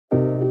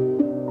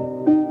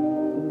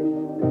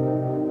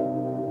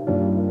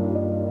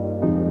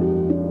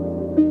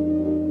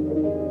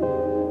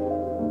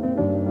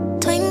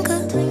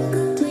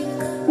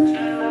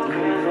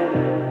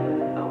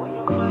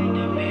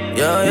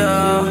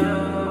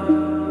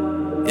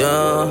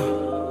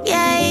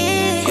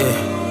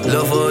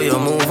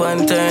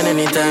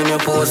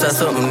post or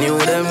something new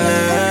them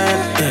learn.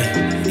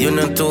 Yeah. You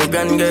know two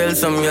grand girls,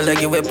 some you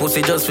like you wear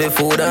pussy just for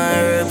food and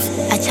herbs.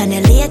 I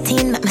channel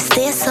 18, make me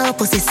stay so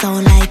pussy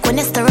sound like when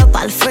you stir up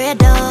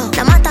Alfredo.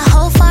 No matter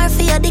how far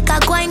for your dick I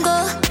go and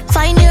go.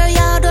 Find your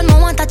yard, don't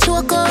want a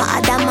choke. My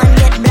other man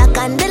get black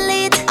and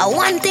delete. I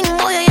one thing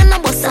boy, you know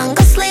bust and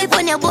go sleep.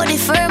 When your body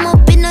firm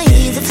up, it no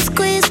easy to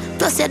squeeze.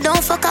 Plus you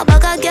don't fuck a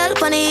bag of girl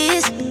on the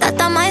east. That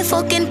a my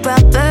fucking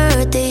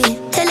property.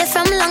 Tell you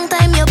from long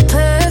time you're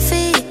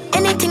perfect.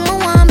 Anything I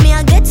want me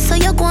I get, so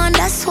you go on.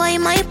 That's why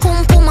my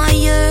pum pum my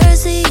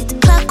years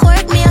it.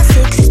 Clockwork me at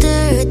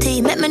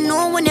 6:30. Make me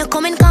know when you're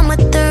coming, come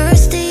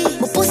thirsty.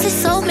 My pussy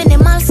so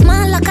minimal,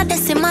 small like a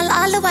decimal.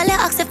 All the while you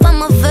ask if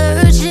I'm a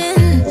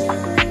virgin.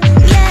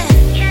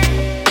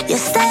 Your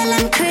style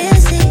I'm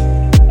crazy.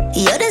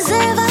 You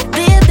deserve a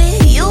baby.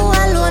 You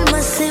alone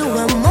must say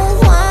one more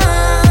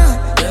one.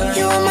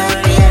 You are my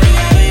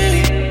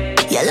baby.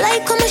 You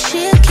like how me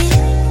shake it.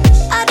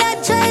 I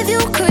that drive you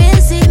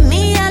crazy.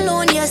 Me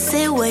alone, you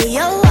say where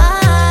you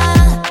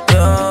are.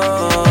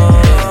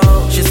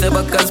 Yo, she say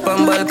back as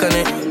pan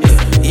balcony.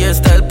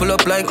 Hairstyle pull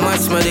up like my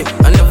smelly.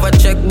 I never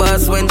check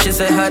boss when she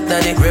say hot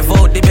daddy. Rev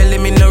out the belly,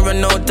 me no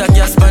run out of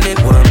gas man it.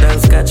 One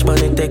dance catch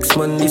money, text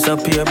man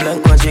disappear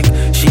black magic.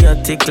 She a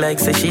tick like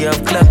say she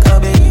have clock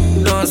habit.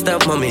 Don't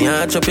stop mommy,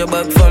 arch up your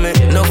back for me.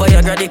 No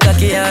Viagra the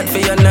cocky hard for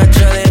you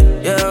naturally.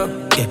 Yeah,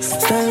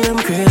 style them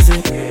crazy.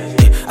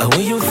 How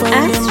will you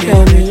find them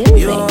Astro baby? Musiq.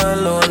 You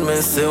alone, me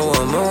say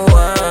one more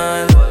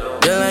one.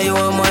 Girl, you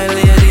are my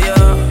lady,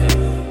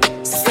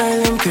 yeah.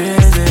 Style them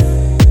crazy.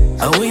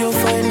 How will you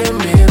find them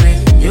baby?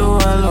 You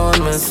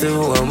alone, me say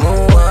one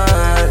more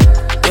one.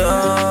 Yo,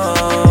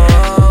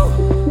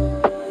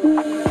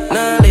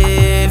 nah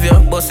leave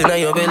you. Bustin' on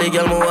your belly,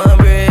 girl, me want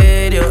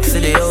breathe you. See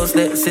the house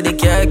there, see the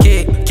car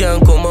key.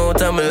 Can't come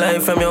out of my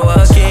life from your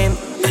walking.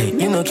 Hey,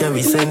 you know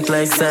carry scent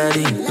like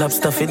sardine.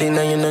 Lobster feeling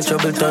and you no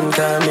trouble turn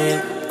call me.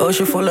 Oh,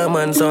 she full of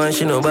man, so and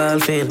she no ball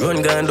feel.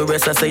 Run gun the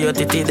rest, I say your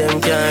titty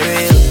them can't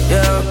real.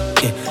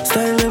 Yeah,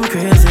 style them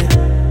crazy.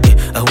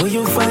 Yeah, how will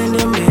you find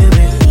them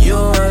baby? You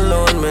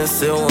alone, me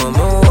say one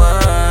more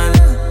one.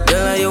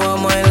 Girl, you are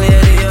my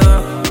lady,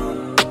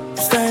 yeah.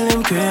 Style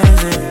them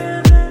crazy.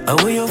 How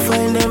will you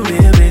find them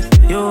baby?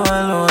 You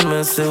alone,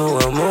 me say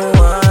one more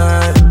one.